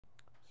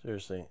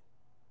Seriously,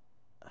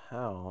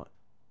 how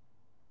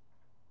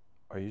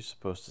are you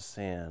supposed to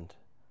sand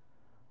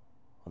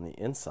on the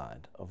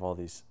inside of all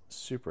these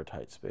super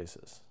tight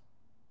spaces?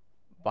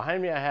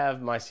 Behind me I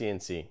have my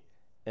CNC,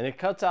 and it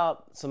cuts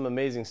out some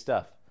amazing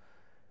stuff.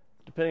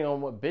 Depending on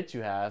what bit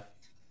you have,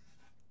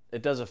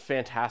 it does a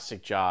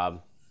fantastic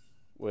job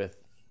with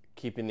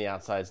keeping the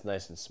outsides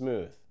nice and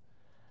smooth.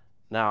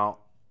 Now,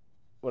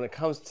 when it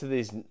comes to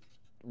these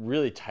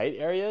really tight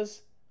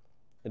areas,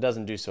 it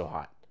doesn't do so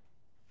hot.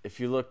 If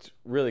you looked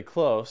really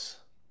close,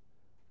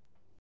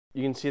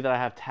 you can see that I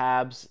have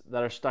tabs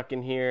that are stuck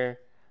in here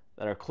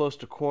that are close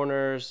to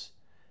corners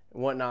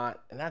and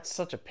whatnot, and that's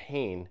such a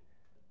pain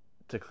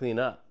to clean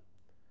up.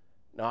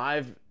 Now,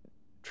 I've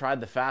tried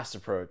the fast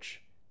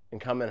approach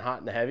and come in hot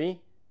and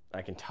heavy.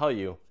 I can tell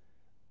you,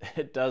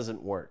 it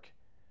doesn't work.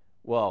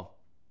 Well,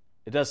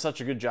 it does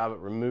such a good job at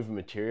removing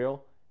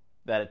material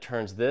that it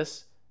turns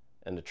this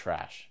into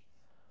trash.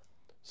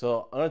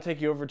 So I'm gonna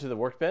take you over to the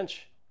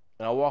workbench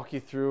and I'll walk you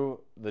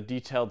through the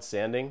detailed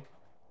sanding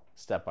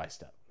step by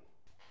step.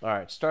 All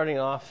right, starting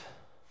off,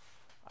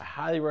 I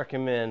highly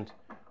recommend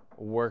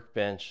a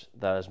workbench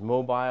that is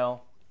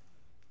mobile.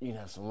 You can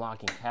have some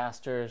locking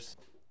casters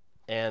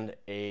and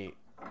a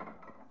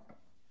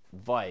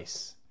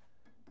vise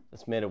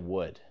that's made of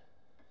wood.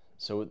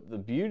 So the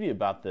beauty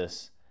about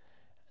this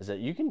is that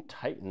you can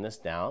tighten this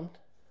down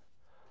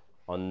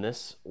on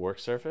this work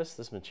surface,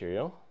 this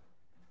material,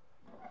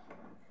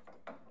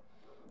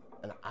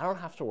 and I don't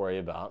have to worry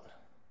about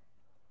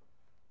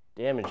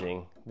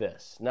damaging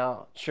this.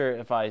 Now, sure,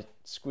 if I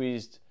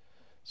squeeze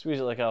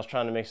it like I was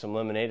trying to make some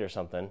lemonade or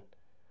something,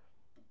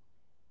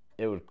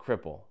 it would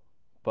cripple.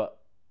 But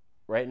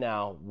right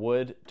now,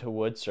 wood to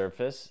wood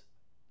surface,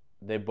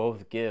 they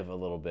both give a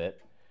little bit,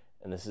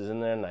 and this is in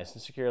there nice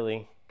and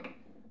securely,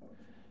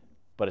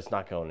 but it's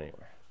not going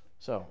anywhere.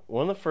 So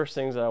one of the first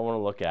things that I want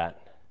to look at,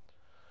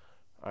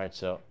 all right,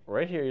 so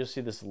right here you'll see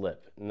this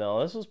lip.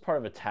 Now this was part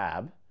of a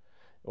tab.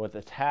 What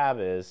the tab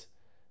is,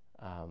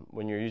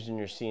 when you're using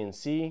your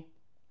CNC,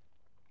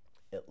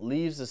 it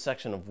leaves a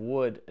section of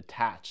wood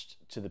attached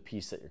to the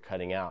piece that you're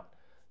cutting out.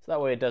 So that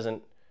way it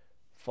doesn't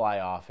fly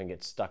off and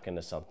get stuck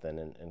into something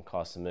and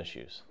cause some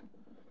issues.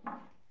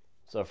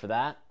 So for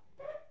that,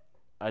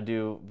 I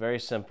do very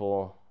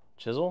simple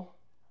chisel.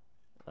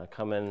 I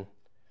come in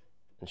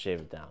and shave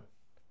it down.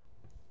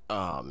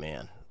 Oh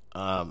man,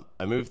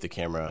 I moved the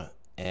camera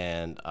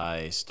and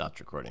I stopped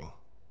recording.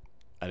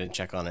 I didn't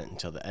check on it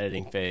until the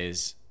editing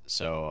phase,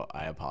 so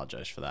I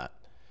apologize for that.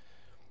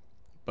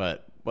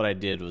 But what I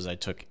did was I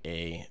took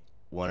a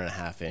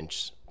 1.5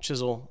 inch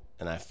chisel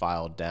and I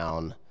filed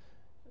down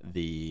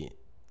the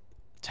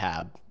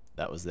tab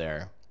that was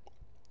there.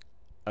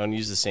 I'm gonna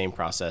use the same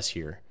process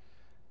here.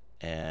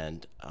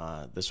 And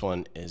this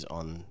one is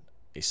on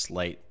a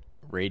slight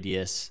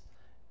radius,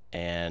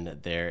 and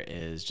there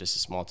is just a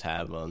small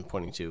tab I'm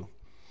pointing to.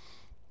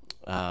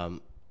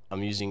 I'm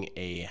using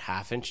a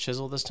 1/2 inch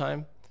chisel this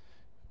time.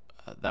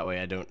 That way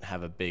I don't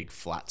have a big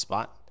flat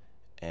spot,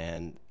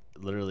 and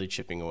literally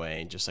chipping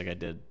away just like I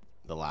did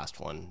the last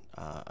one.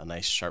 A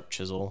nice sharp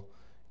chisel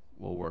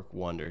will work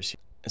wonders.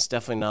 It's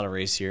definitely not a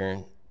race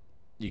here.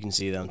 You can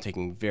see that I'm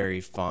taking very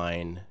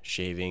fine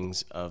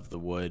shavings of the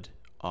wood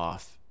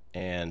off,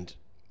 and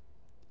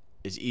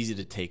it's easy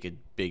to take a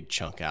big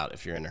chunk out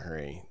if you're in a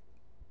hurry.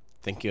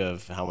 Think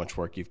of how much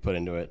work you've put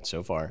into it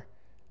so far.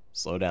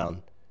 Slow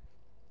down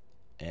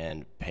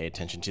and pay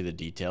attention to the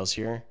details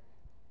here.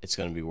 It's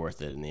going to be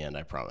worth it in the end,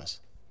 I promise.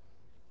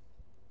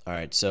 All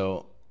right,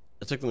 so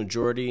I took the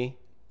majority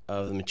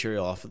of the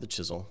material off of the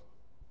chisel.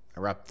 I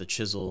wrapped the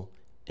chisel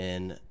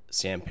in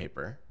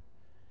sandpaper,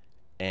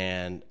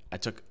 and I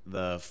took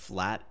the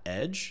flat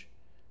edge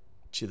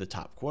to the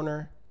top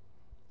corner.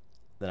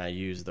 Then I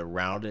used the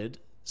rounded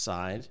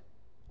side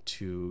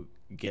to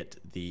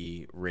get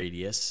the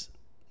radius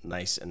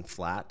nice and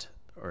flat,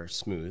 or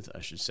smooth,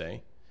 I should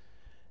say.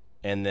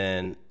 And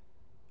then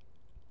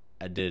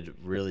I did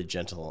really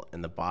gentle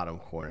in the bottom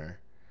corner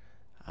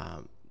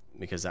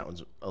because that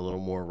one's a little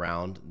more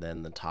round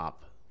than the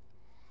top.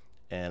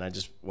 And I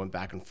just went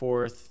back and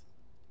forth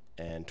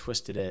and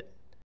twisted it.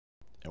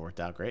 It worked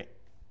out great.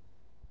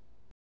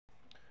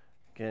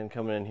 Again,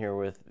 coming in here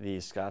with the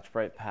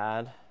Scotch-Brite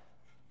pad.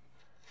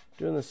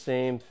 Doing the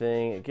same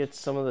thing. It gets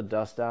some of the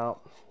dust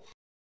out.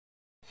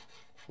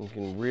 You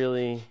can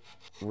really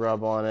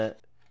rub on it.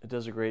 It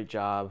does a great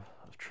job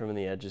of trimming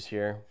the edges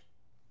here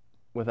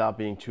without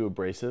being too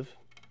abrasive.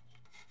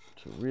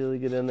 To really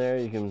get in there,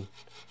 you can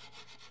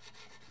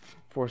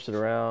force it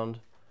around.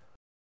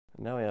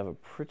 And now we have a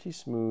pretty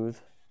smooth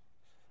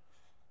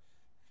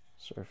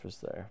surface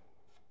there.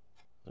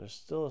 There's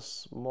still a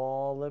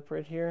small lip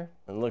right here.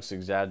 It looks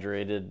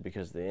exaggerated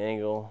because of the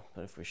angle,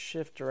 but if we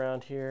shift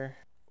around here,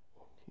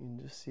 you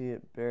can just see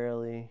it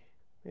barely,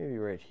 maybe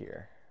right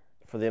here.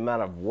 For the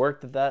amount of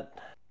work that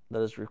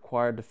is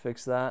required to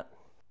fix that,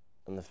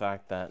 and the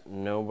fact that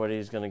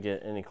nobody's gonna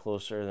get any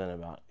closer than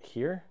about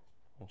here,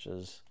 which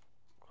is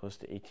close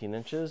to 18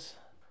 inches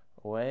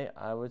away,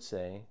 I would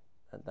say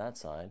that that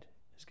side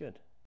is good.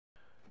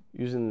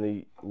 Using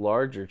the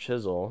larger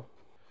chisel,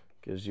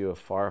 gives you a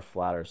far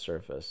flatter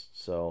surface.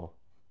 So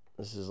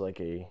this is like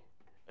a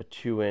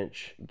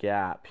 2-inch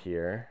gap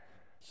here.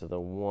 So the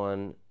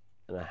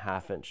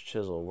 1.5-inch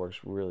chisel works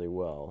really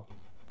well.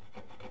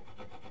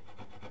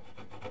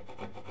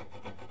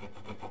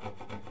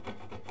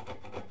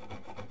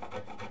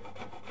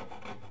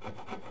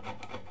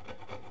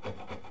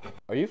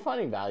 Are you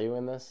finding value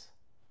in this?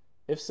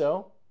 If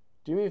so,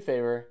 do me a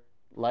favor,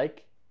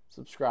 like,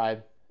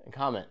 subscribe, and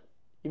comment.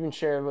 Even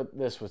share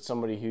this with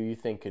somebody who you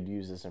think could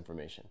use this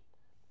information.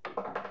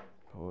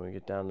 When we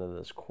get down to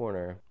this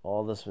corner,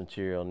 all this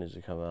material needs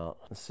to come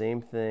out. The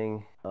same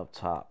thing up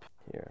top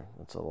here.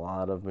 That's a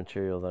lot of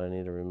material that I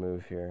need to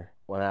remove here.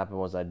 What happened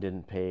was I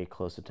didn't pay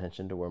close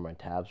attention to where my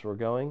tabs were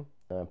going,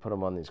 and I put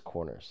them on these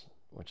corners,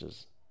 which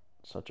is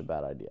such a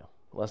bad idea.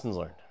 Lessons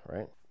learned,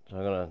 right? So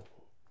I'm gonna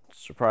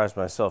surprise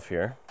myself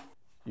here.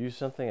 Use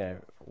something I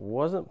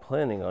wasn't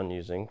planning on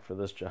using for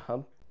this job.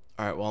 All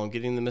right, while I'm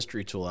getting the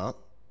mystery tool out,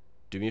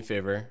 do me a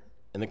favor,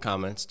 in the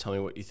comments, tell me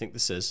what you think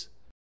this is.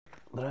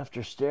 But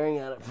after staring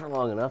at it for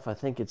long enough, I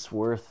think it's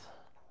worth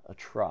a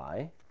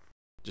try.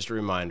 Just a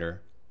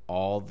reminder,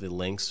 all the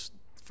links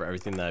for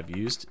everything that I've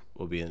used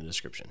will be in the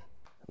description.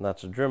 And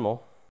that's a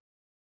Dremel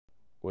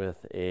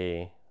with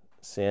a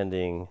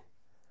sanding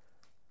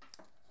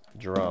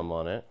drum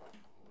on it,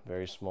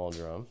 very small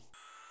drum.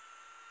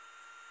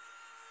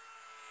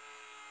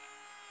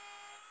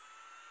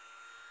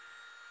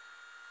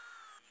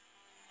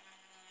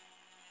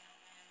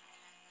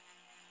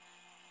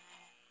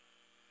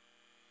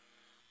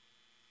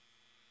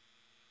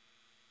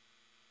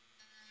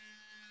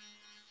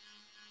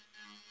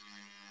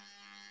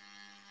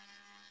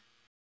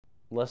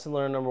 Lesson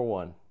learned number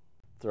 1,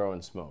 throw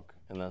in smoke.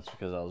 And that's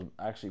because I was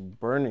actually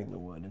burning the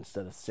wood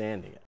instead of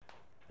sanding it.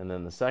 And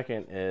then the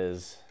second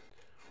is,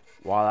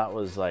 while that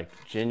was like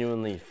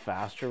genuinely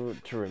faster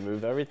to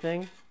remove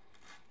everything,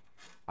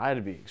 I had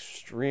to be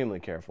extremely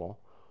careful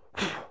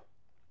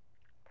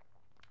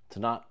to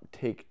not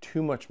take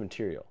too much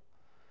material.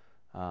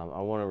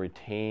 I want to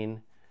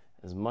retain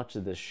as much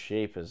of this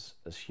shape as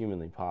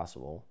humanly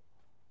possible.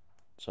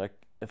 So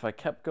if I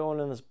kept going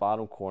in this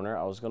bottom corner,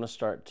 I was going to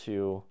start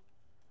to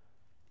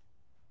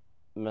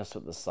mess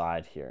with the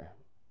side here.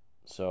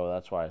 So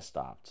that's why I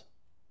stopped.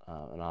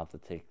 And I'll have to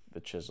take the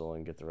chisel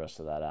and get the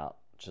rest of that out.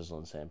 Chisel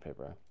and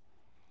sandpaper.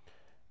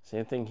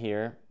 Same thing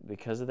here.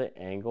 Because of the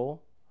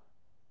angle,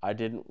 I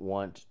didn't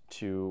want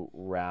to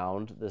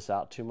round this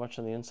out too much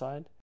on the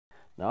inside.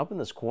 Now up in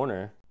this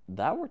corner,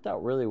 that worked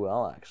out really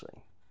well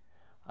actually.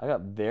 I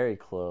got very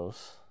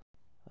close.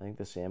 I think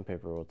the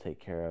sandpaper will take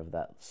care of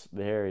that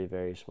very,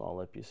 very small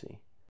lip you see.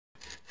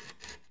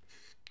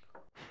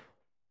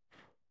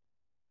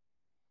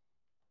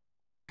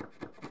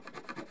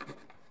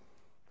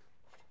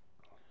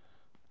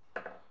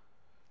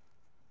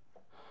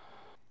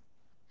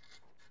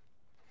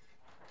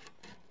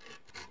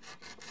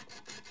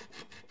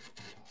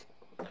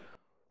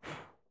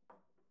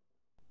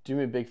 Do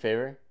me a big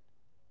favor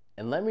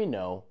and let me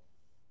know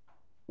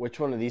which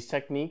one of these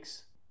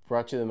techniques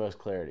brought you the most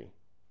clarity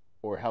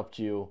or helped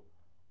you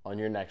on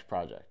your next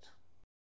project.